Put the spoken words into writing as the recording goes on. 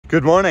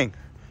Good morning.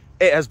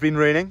 It has been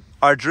raining.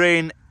 Our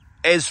drain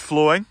is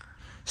flowing.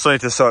 Still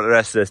need to sort the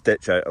rest of this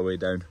ditch out away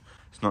down.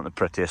 It's not the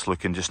prettiest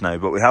looking just now,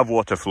 but we have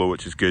water flow,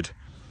 which is good.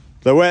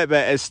 The wet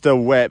bit is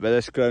still wet, but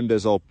this ground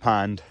is all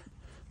panned.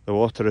 The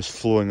water is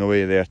flowing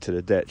away there to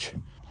the ditch.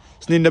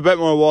 It's needing a bit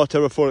more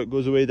water before it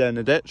goes away down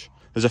the ditch.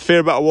 There's a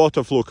fair bit of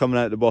water flow coming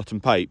out the bottom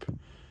pipe.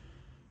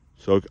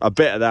 So a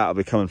bit of that will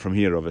be coming from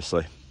here,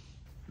 obviously.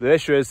 The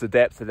issue is the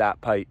depth of that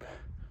pipe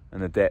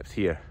and the depth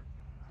here.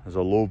 There's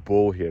a low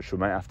bowl here, so we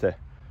might have to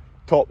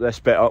top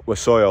this bit up with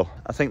soil.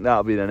 I think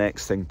that'll be the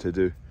next thing to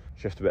do.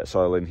 Shift a bit of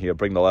soil in here,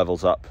 bring the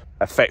levels up,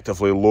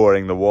 effectively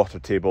lowering the water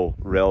table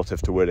relative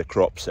to where the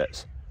crop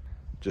sits.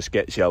 Just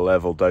gets you a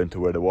level down to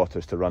where the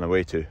water's to run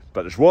away to.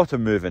 But there's water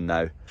moving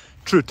now.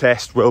 True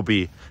test will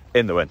be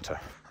in the winter.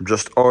 I'm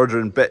just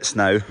ordering bits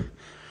now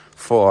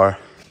for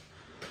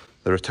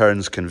the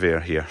returns conveyor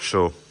here.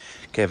 So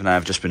Kev and I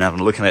have just been having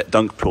a look at it.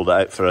 Dunk pulled it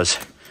out for us.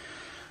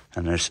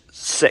 And there's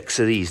 6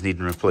 of these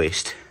needing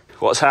replaced.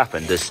 What's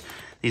happened is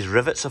these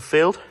rivets have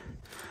failed,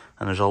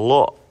 and there's a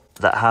lot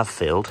that have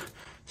failed.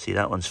 See,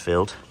 that one's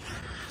failed.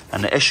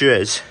 And the issue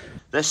is,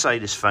 this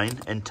side is fine,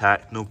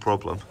 intact, no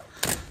problem.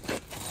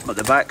 But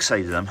the back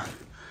side of them,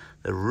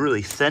 they're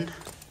really thin.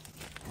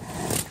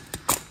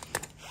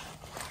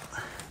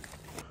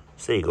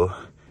 So there you go.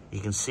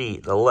 You can see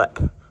the lip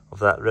of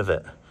that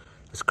rivet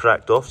is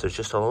cracked off. There's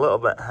just a little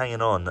bit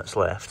hanging on that's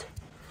left.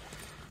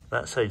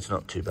 That side's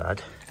not too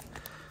bad.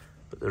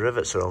 But the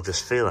rivets are all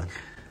just failing.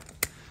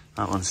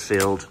 That one's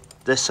failed.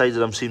 This side of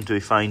them seem to be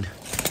fine.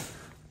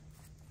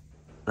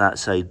 That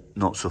side,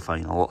 not so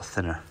fine, a lot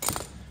thinner.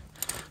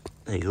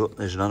 There you go,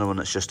 there's another one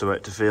that's just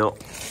about to fail.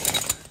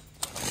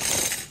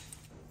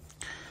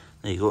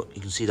 There you go,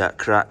 you can see that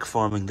crack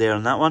forming there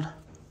on that one.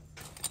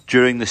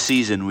 During the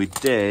season we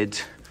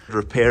did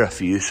repair a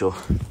few, so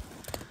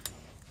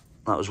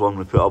that was one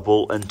we put a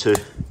bolt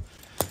into.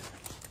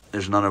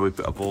 There's another we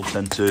put a bolt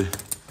into.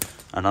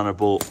 Another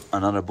bolt,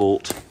 another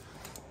bolt.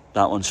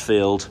 That one's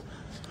failed.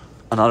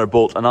 Another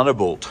bolt, another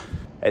bolt.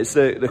 It's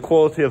the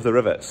quality of the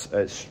rivets.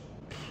 It's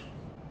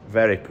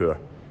very poor.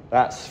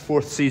 That's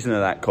 4th season of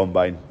that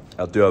combine.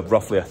 I'll do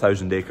roughly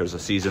 1,000 acres a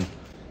season.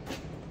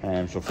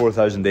 So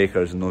 4,000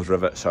 acres and those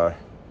rivets are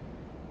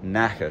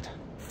knackered.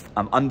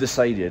 I'm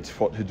undecided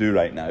what to do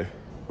right now.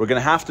 We're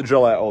gonna have to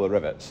drill out all the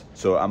rivets.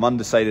 So I'm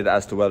undecided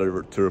as to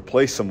whether to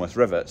replace them with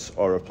rivets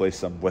or replace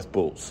them with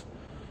bolts.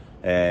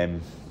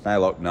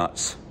 Nylock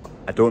nuts,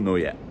 I don't know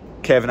yet.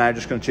 Kev and I are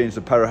just going to change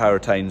the power harrow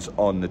tines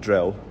on the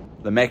drill.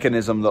 The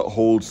mechanism that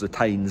holds the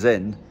tines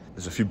in,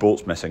 there's a few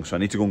bolts missing, so I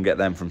need to go and get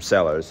them from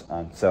sellers,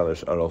 and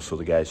sellers are also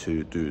the guys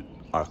who do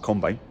our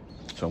combine.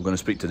 So I'm going to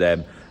speak to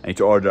them. I need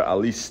to order at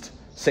least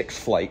 6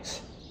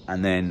 flights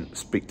and then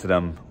speak to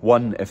them,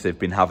 one, if they've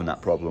been having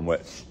that problem,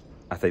 which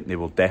I think they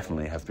will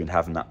definitely have been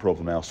having that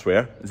problem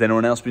elsewhere. Has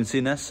anyone else been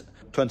seeing this?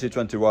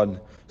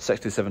 2021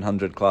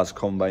 6700 class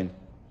combine,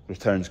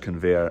 returns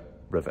conveyor,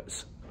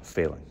 rivets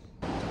failing.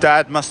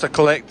 Dad must have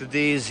collected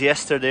these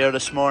yesterday or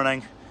this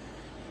morning.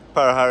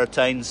 Power harrow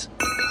tines.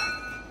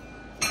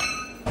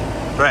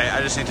 Right, I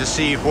just need to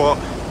see what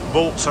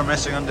bolts are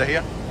missing under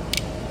here.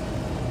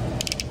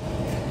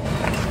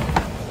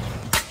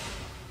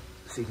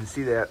 So you can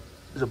see there's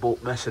a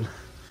bolt missing.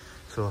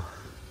 So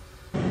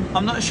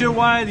I'm not sure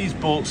why these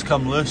bolts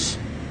come loose.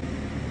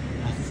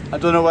 I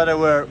don't know whether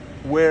we're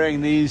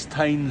wearing these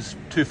tines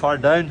too far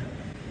down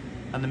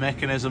and the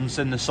mechanism's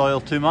in the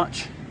soil too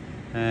much.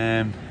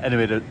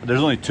 Anyway,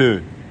 there's only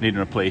 2 needing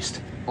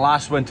replaced.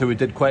 Last winter we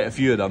did quite a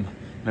few of them,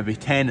 maybe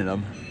 10 of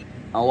them.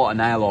 A lot of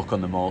nylock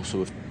on them all, so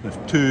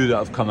we've 2 that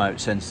have come out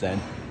since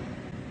then.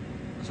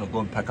 So I'll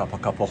go and pick up a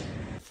couple.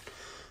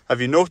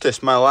 Have you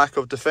noticed my lack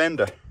of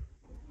defender?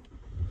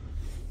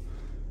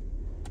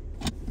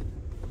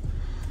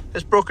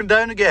 It's broken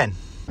down again.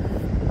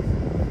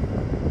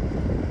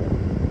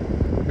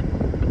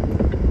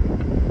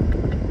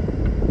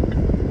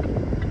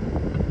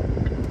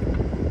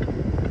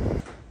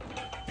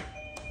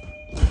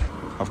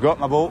 I've got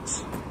my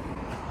bolts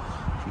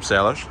from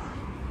sellers.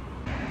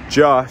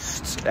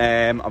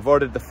 I've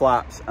ordered the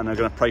flaps and they're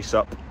going to price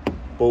up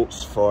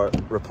bolts for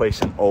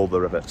replacing all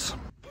the rivets.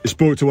 I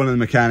spoke to one of the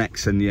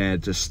mechanics and yeah,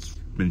 just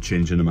been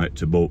changing them out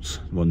to bolts,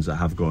 ones that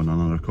have gone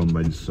on other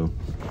combines. So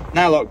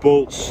nylock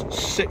bolts,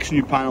 6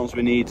 new panels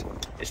we need.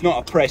 It's not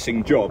a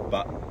pressing job,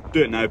 but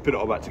do it now, put it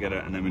all back together,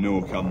 and then we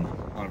know come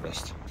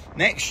harvest.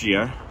 Next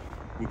year,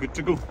 we're good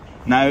to go.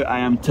 Now I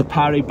am to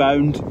Parry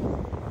bound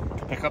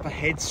to pick up a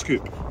head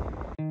scoop.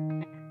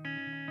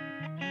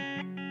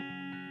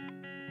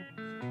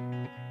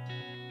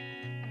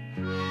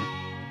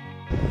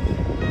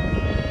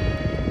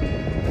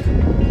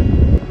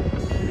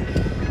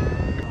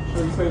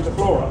 Change the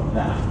floor up?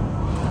 Nah.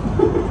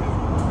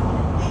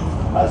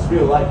 That's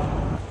real life.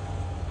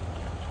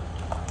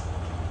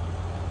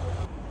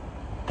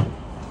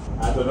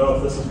 I don't know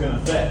if this is going to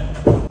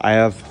fit. I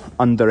have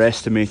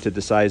underestimated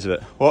the size of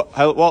it.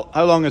 How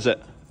long is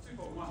it?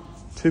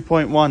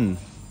 2.1. 2.1.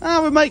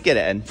 Ah, we might get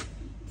it in.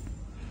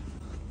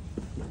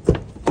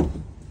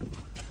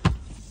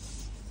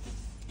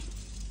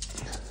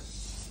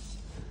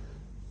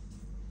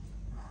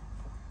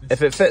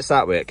 If it fits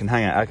that way, it can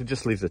hang out. I could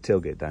just leave the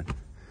tailgate down.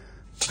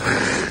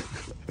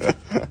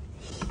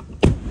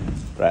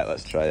 Right,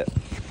 let's try it.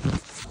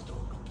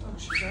 Oh,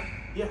 she's there?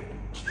 Yeah.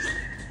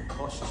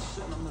 Oh, she's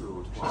sitting on the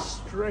road. Wow.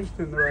 Straight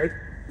in the road.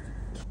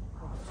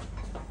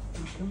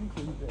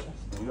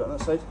 You got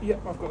that side? Yeah,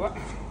 I've got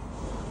that.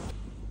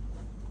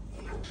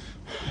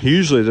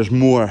 Usually there's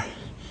more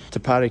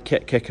Tapari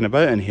kit kicking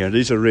about in here.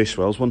 These are race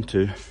wells, 1,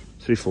 2,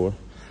 3, 4,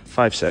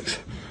 5, 6,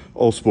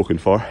 all spoken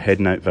for,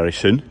 heading out very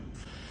soon.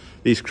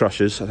 These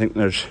crushes, I think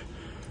there's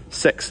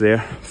 6 there,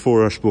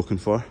 4 are spoken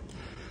for.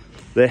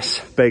 This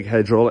big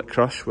hydraulic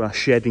crush with a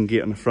shedding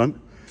gate on the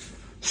front,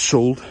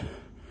 sold.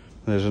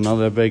 There's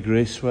another big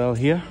race well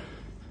here.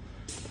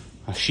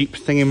 A sheep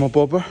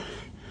thingy-mabobber.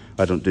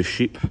 I don't do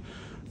sheep,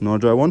 nor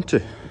do I want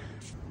to.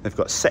 They've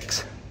got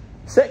 6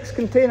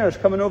 containers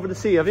coming over the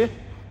sea, have you?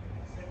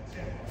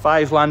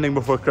 5 landing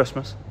before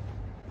Christmas.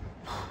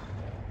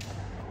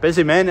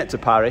 Busy men at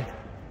Tapari.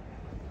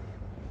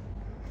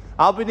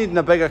 I'll be needing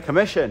a bigger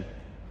commission.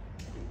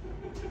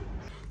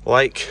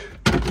 Like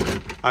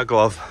a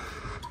glove.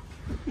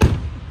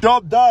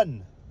 Job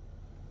done.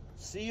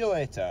 See you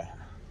later.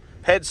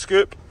 Head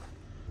scoop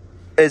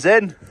is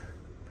in.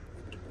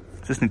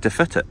 Just need to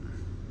fit it.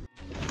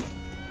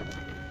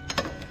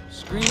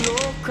 Scream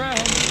or cry,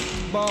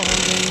 ball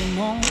game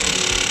on.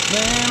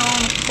 Laying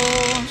on the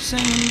floor,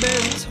 singing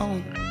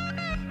baritone.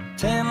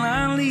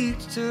 10-line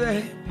leads to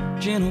that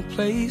gentle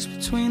place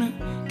between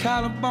a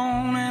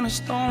collarbone and a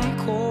stone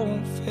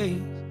cold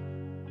face.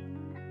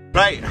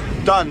 Right,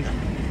 done.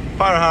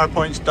 Power hard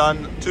point's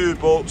done. 2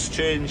 bolts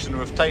changed and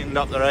we've tightened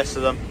up the rest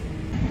of them.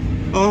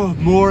 Oh,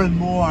 more and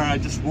more. I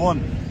just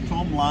won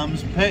Tom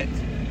Lamb's pit.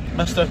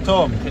 Mr.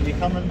 Tom, can you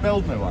come and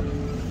build me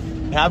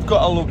one? I've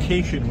got a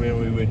location where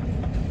we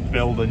would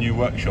build a new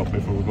workshop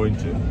if we were going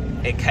to.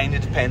 It kind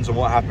of depends on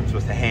what happens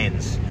with the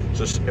hens.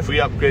 So if we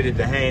upgraded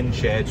the hen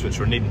sheds, which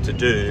we're needing to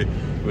do,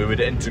 we would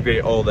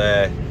integrate all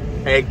the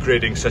egg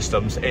grading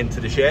systems into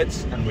the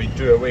sheds, and we'd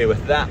do away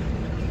with that.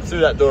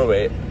 Through that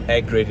doorway,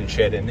 egg grading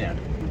shed in there.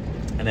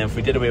 And then if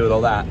we did away with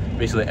all that,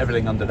 basically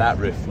everything under that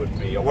roof would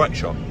be a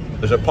workshop.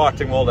 There's a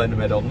parting wall down the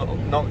middle,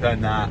 knock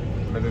down that,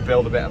 maybe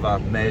build a bit of a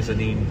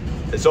mezzanine.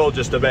 It's all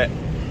just a bit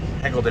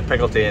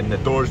higgledy-piggledy, and the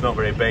door's not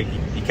very big.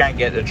 You can't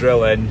get the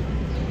drill in,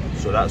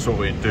 so that's what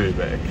we'd do,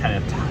 but it kind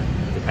of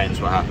depends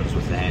what happens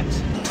with the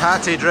hens.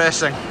 Tatty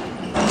dressing.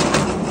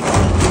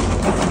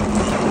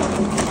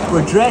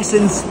 We're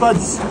dressing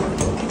spuds,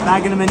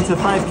 bagging them into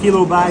 5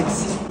 kilo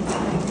bags,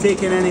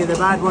 taking any of the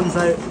bad ones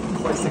out,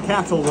 which the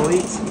cattle will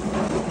eat,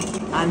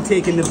 and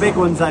taking the big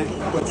ones out,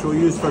 which we'll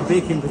use for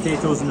baking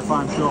potatoes in the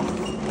farm shop.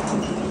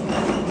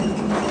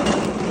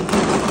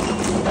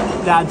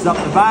 Dad's up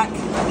the back,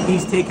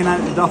 he's taking out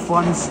the duff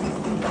ones.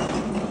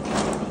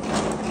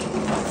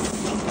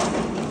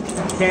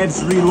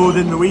 Ked's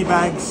reloading the wee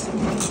bags.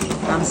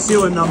 I'm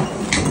sealing them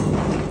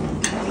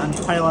and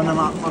piling them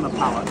up on a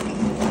pallet.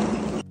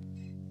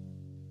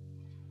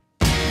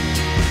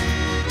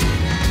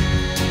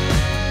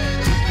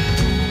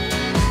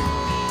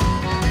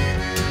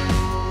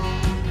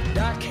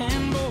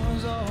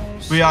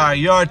 We are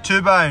yard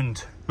 2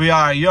 bound. We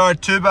are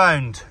yard 2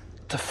 bound.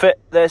 To fit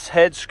this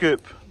head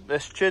scoop,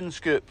 this chin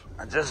scoop,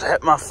 I just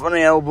hit my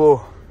funny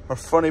elbow, or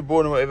funny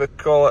bone, whatever you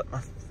call it.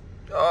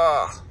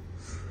 Ah.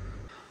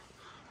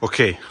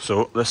 Okay,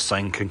 so this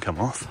sign can come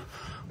off.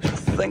 I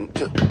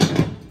think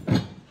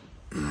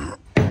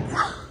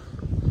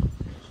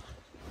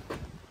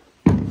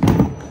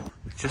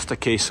it's just a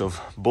case of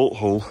bolt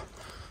hole,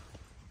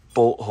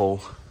 bolt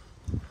hole,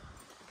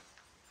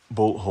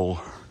 bolt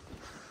hole,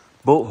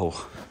 bolt hole.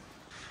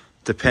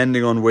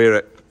 Depending on where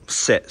it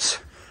sits,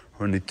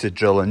 we'll need to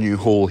drill a new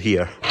hole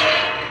here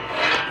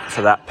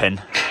for that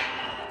pin,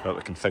 but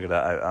we can figure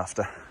that out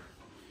after.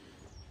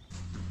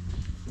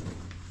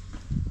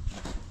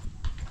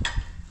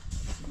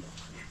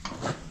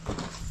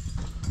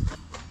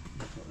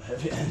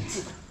 Heavy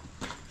end.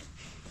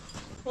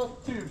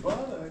 Not too bad,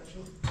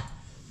 actually.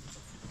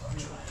 I'll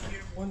try and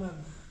get one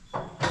in.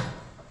 I'll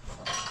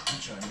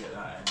try and get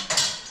that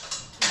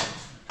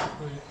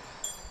in. Right.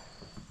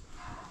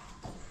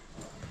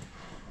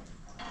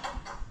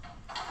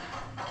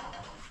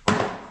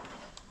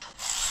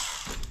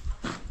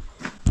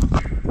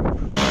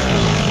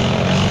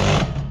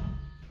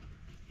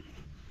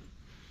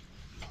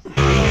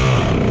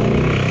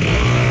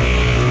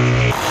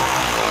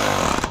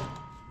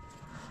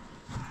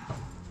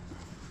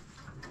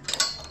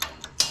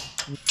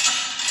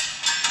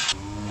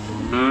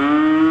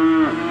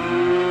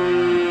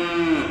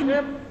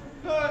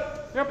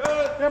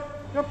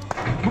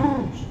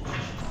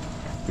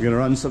 We're going to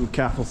run some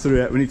cattle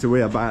through it. We need to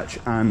weigh a batch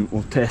and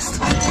we'll test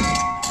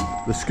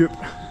the scoop.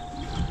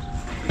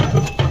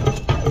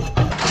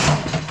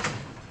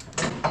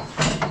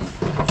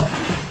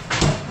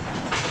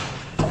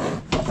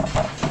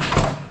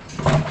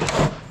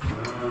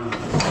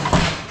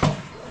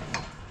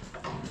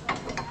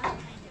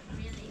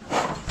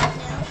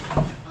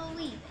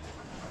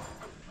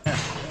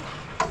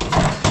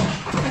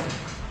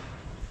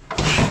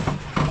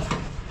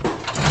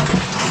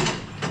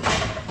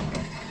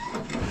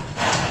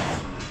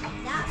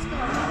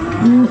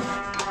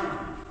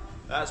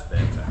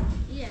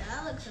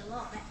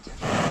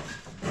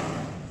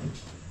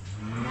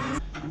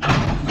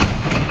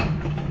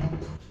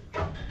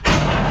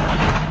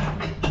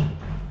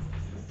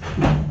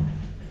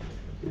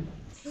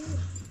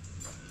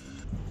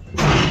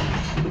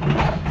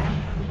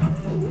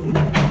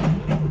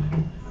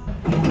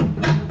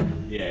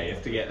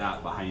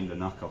 that behind the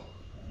knuckle.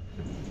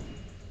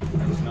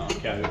 It's not a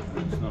cow,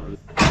 it's not really.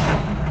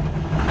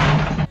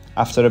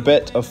 After a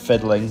bit of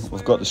fiddling,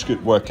 we've got the scoop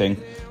working.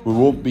 We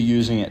won't be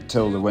using it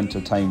till the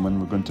winter time when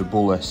we're going to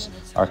bolus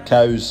our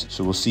cows,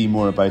 so we'll see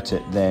more about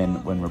it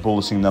then when we're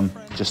bolusing them.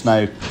 Just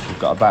now, we've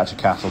got a batch of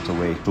cattle to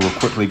weigh, so we'll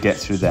quickly get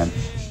through them.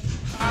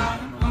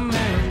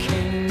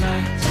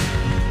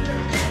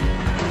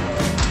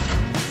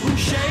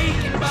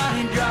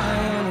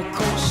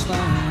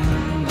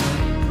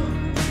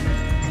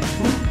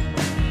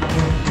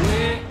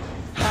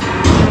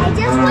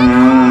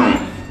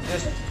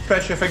 Just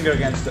press your finger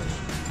against it.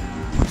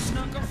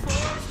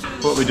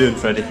 What are we doing,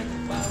 Freddie?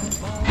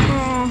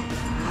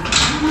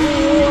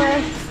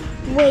 We're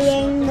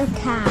weighing the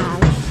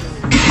cows.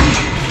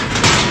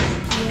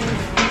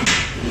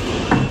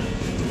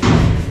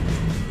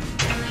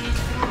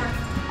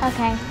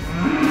 Okay.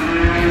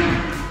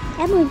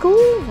 Can we go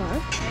over?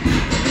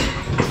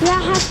 You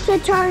have to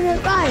turn it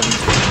around,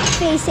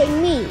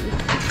 facing me.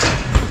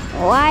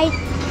 Why?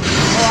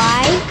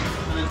 Why?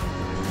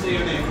 Say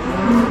your name.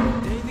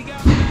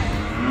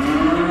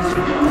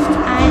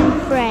 I'm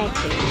Freddy.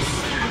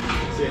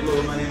 Say hello,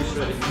 my name is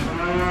Freddie.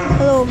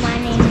 Hello, my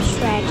name is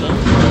Freddy.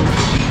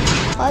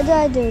 What do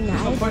I do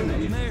now? I'm pointing at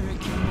you.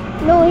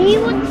 No, he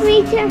wants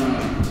me to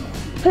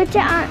put it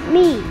at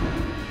me.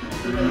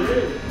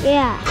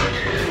 Yeah.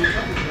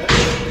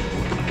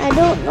 I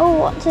don't know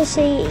what to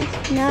say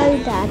now,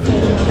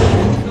 Daddy.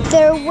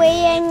 They're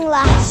weighing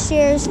last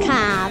year's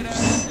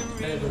calves.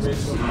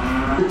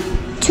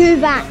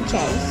 2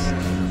 batches.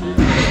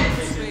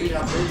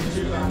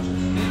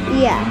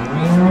 Yeah.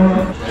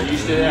 Are you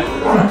stay there?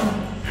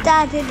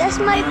 Daddy, this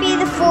might be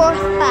the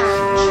 4th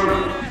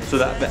batch. So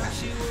that bit,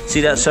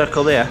 see that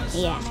circle there?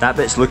 Yeah. That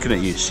bit's looking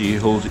at you, so you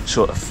hold it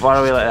sort of far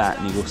away like that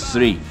and you go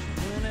 3.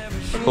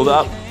 Hold it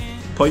up,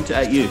 point it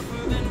at you.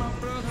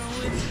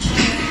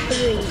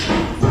 3.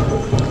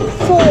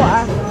 4.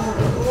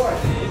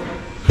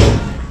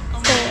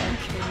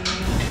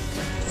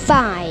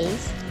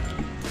 5.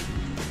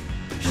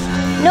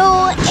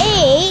 No,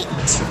 8.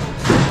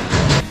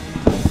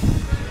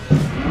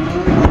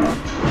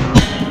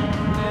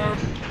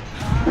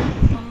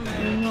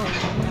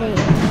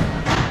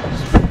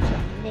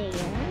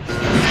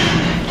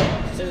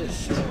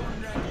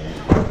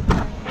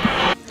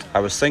 I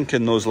was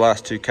thinking those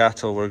last 2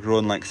 cattle were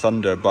growing like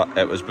thunder, but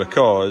it was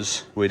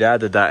because we'd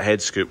added that head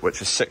scoop,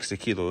 which is 60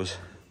 kilos,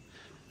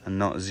 and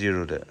not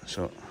zeroed it.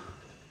 So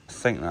I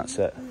think that's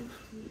it.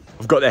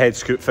 I've got the head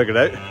scoop figured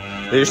out.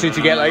 They just need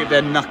to get like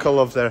the knuckle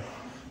of their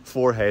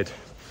forehead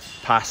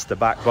past the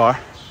back bar,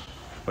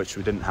 which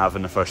we didn't have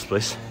in the first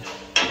place.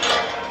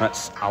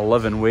 That's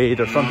 11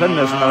 weighed or something.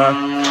 There's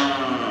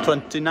another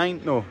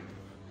 29, no,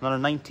 another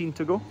 19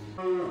 to go.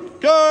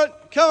 Good,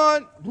 come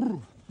on.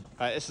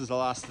 Right, this is the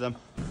last of them.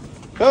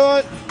 Come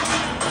on.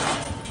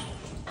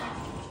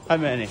 How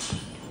many?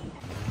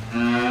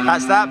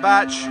 That's that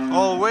batch,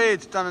 all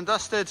weighed, done and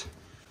dusted.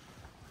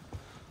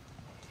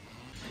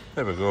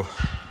 There we go.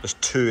 There's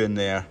 2 in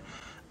there.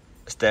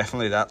 It's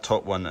definitely that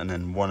top one and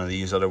then one of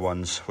these other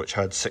ones which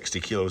had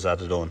 60 kilos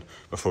added on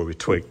before we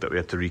twigged that we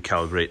had to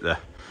recalibrate the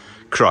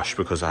crush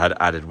because I had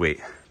added weight.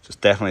 So it's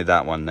definitely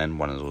that one, then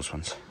one of those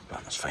ones.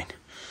 But that's fine.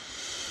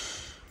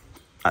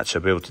 Actually,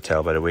 I'll be able to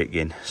tell by the weight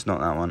gain. It's not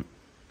that one.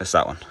 It's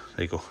that one.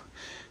 There you go.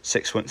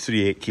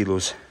 6.38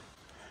 kilos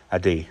a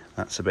day.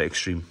 That's a bit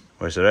extreme.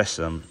 Whereas the rest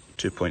of them,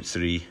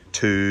 2.3,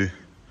 2,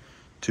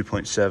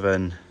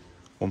 2.7,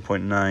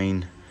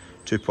 1.9,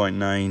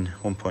 2.9,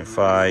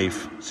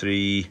 1.5,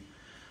 3,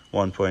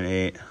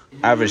 1.8.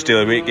 Average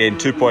daily weight gain,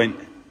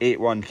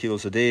 2.81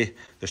 kilos a day.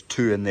 There's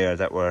 2 in there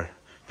that were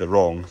the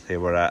wrong. They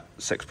were at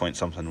 6 point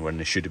something when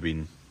they should have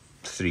been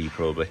 3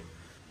 probably.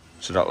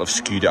 So that'll have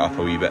skewed it up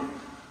a wee bit.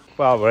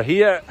 While we're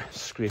here,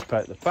 scrape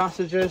out the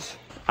passages.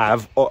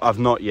 I've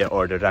not yet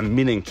ordered, I'm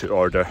meaning to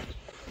order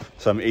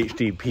some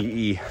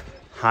HDPE,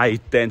 high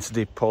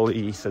density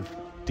polyether,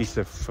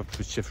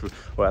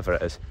 whatever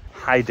it is,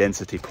 high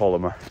density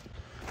polymer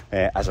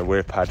as a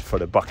wear pad for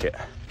the bucket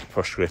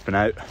for scraping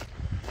out,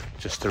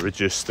 just to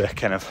reduce the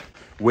kind of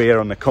wear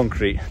on the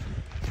concrete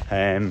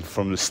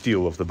from the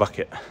steel of the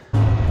bucket.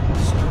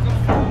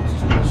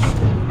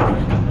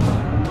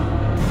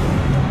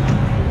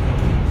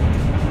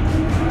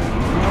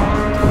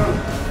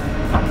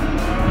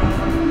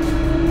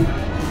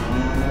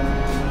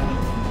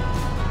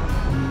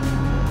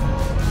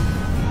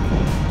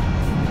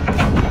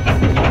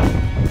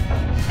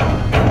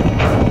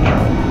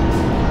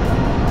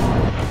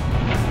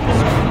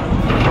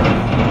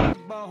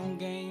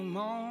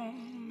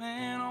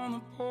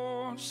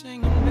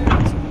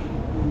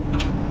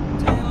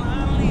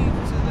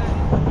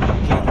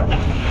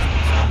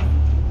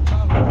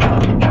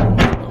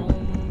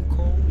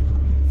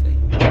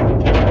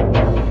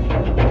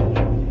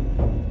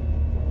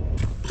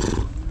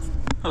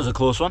 That was a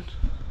close one.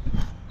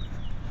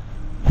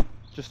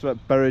 Just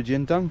about buried you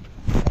in dung.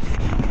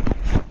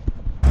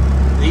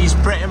 These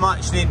pretty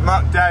much need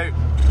mucked out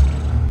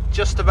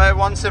just about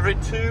once every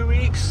 2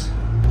 weeks.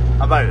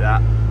 About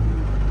that.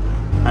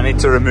 I need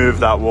to remove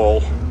that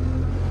wall.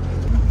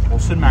 We'll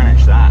soon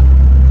manage that.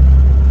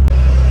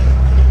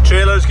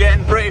 Trailer's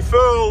getting pretty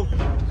full.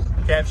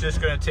 Kev's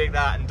just going to take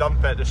that and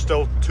dump it. There's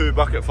still 2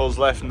 bucketfuls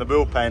left in the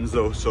bull pens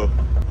though, so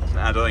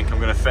I don't think I'm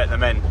going to fit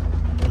them in,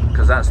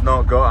 because that's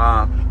not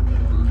got a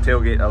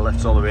tailgate that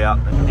lifts all the way up.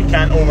 You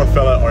can't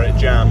overfill it or it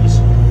jams.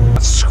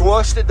 I've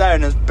squashed it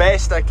down as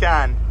best I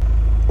can.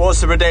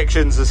 What's the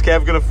predictions? Is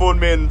Kev going to phone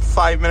me in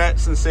 5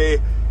 minutes and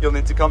say you'll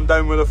need to come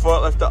down with a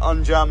forklift to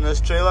unjam this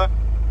trailer?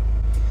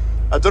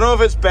 I don't know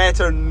if it's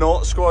better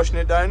not squashing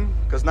it down,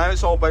 because now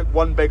it's all about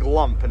one big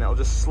lump and it'll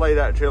just slide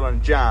out of the trailer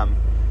and jam,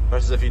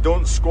 versus if you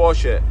don't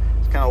squash it,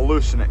 it's kind of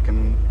loose and it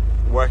can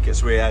work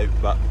its way out.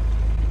 But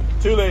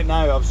too late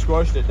now, I've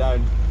squashed it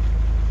down.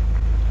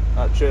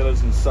 That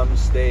trailer's in some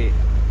state.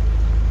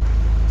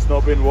 It's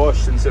not been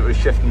washed since it was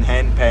shifting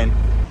hen pen.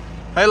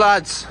 Hey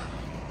lads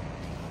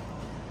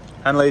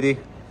and lady,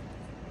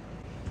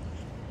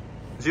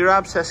 is your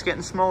abscess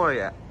getting smaller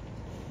yet?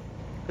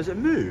 Has it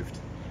moved?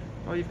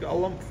 Oh, you've got a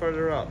lump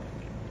further up.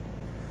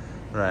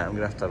 Right, I'm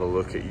gonna have to have a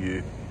look at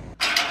you.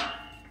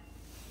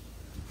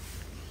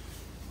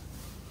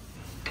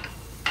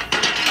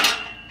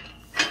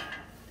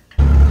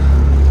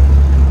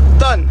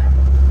 Done!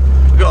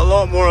 We've got a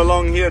lot more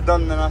along here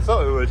done than I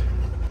thought we would.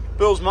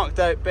 Bull's mucked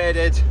out,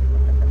 bedded,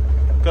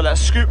 got that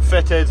scoop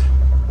fitted,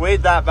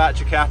 weighed that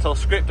batch of cattle,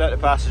 scraped out the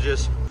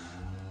passages.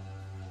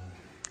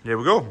 Here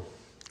we go,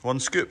 1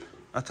 scoop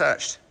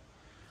attached.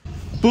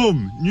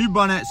 Boom, new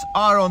bunnets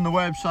are on the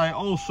website,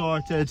 all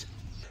sorted.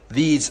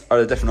 These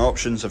are the different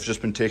options. I've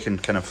just been taking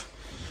kind of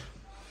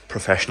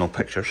professional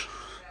pictures.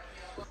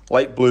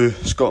 Light blue,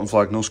 Scotland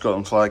flag, no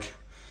Scotland flag.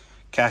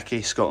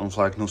 Khaki, Scotland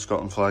flag, no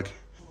Scotland flag.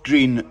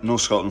 Green, no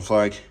Scotland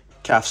flag.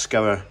 Calf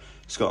scour,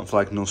 Scotland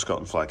flag, no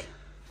Scotland flag.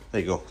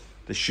 There you go.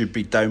 They should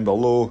be down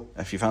below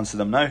if you fancy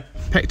them now.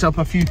 Picked up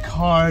a few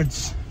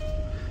cards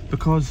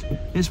because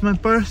it's my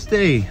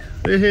birthday.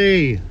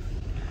 Hey!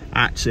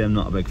 Actually, I'm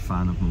not a big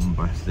fan of my own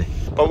birthday.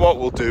 But what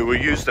we'll do,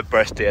 we'll use the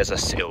birthday as a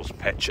sales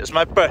pitch. It's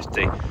my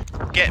birthday.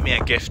 Get me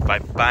a gift by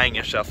buying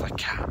yourself a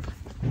cap.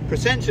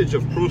 Percentage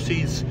of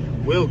proceeds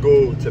will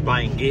go to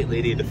buying Gate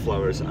Lady the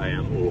flowers I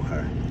am owe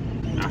her.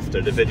 After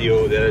the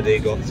video the other day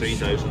got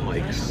 3,000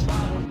 likes.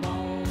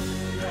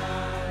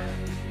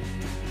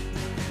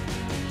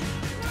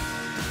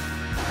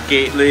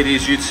 Gate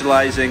Lady's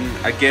utilising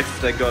a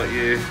gift I got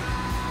you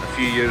a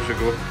few years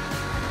ago.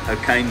 How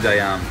kind I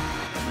am.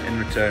 In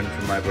return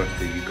for my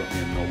birthday, you got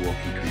me a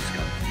Milwaukee grease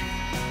gun,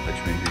 which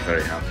made me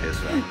very happy as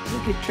well.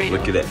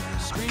 Look at it.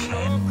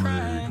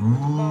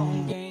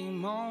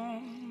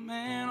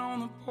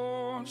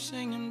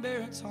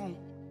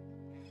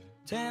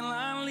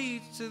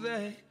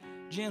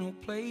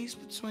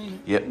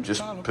 Yep,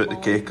 just put the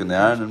cake on the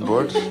ironing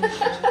board.